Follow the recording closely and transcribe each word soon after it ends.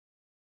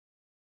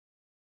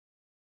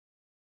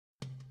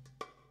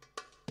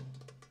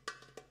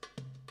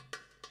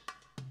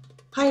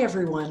Hi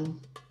everyone,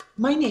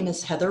 my name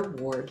is Heather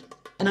Ward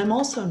and I'm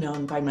also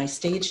known by my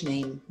stage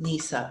name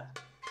Nisaa.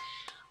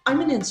 I'm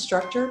an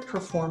instructor,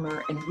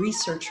 performer, and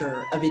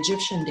researcher of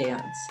Egyptian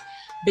dance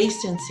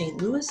based in St.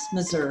 Louis,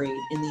 Missouri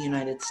in the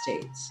United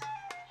States.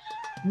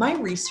 My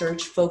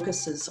research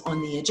focuses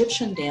on the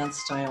Egyptian dance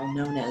style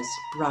known as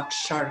raqs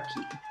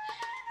sharqi.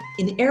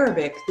 In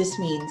Arabic, this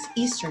means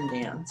Eastern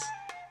dance,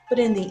 but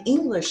in the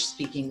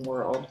English-speaking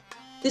world,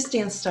 this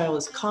dance style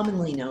is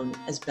commonly known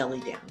as belly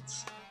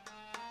dance.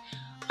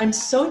 I'm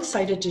so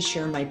excited to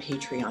share my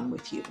Patreon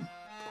with you.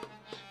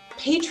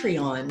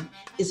 Patreon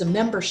is a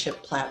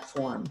membership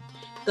platform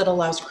that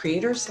allows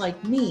creators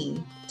like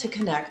me to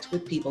connect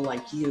with people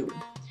like you,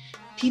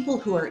 people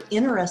who are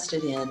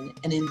interested in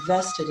and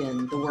invested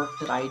in the work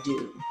that I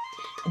do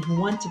and who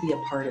want to be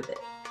a part of it.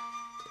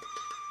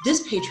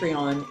 This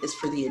Patreon is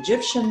for the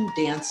Egyptian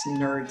dance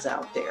nerds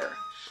out there,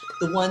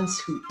 the ones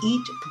who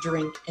eat,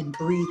 drink, and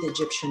breathe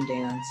Egyptian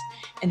dance,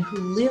 and who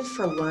live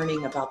for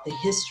learning about the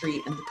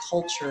history and the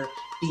culture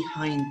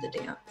behind the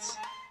dance.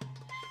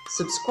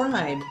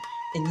 Subscribe,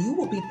 and you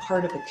will be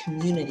part of a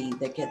community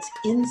that gets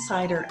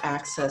insider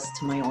access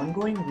to my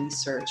ongoing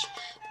research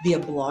via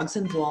blogs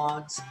and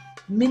vlogs,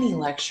 mini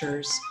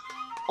lectures,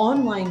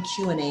 online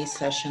Q&A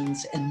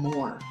sessions, and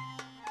more.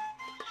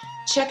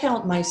 Check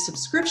out my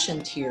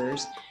subscription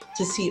tiers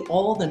to see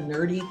all the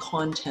nerdy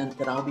content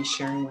that I'll be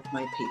sharing with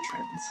my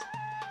patrons.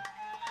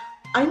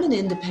 I'm an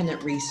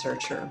independent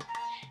researcher,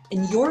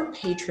 and your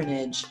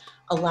patronage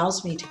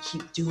allows me to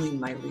keep doing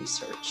my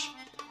research,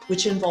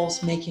 which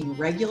involves making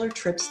regular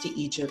trips to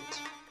Egypt,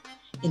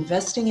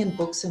 investing in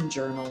books and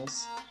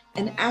journals,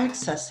 and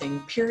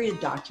accessing period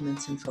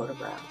documents and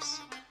photographs.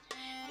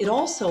 It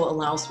also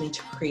allows me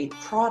to create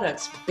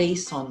products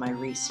based on my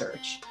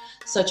research,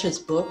 such as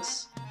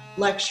books,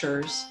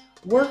 lectures,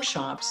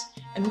 workshops,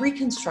 and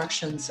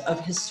reconstructions of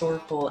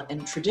historical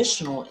and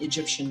traditional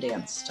Egyptian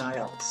dance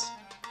styles.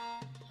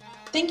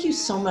 Thank you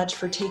so much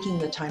for taking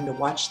the time to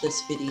watch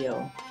this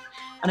video,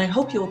 and I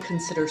hope you'll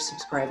consider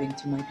subscribing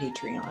to my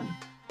Patreon.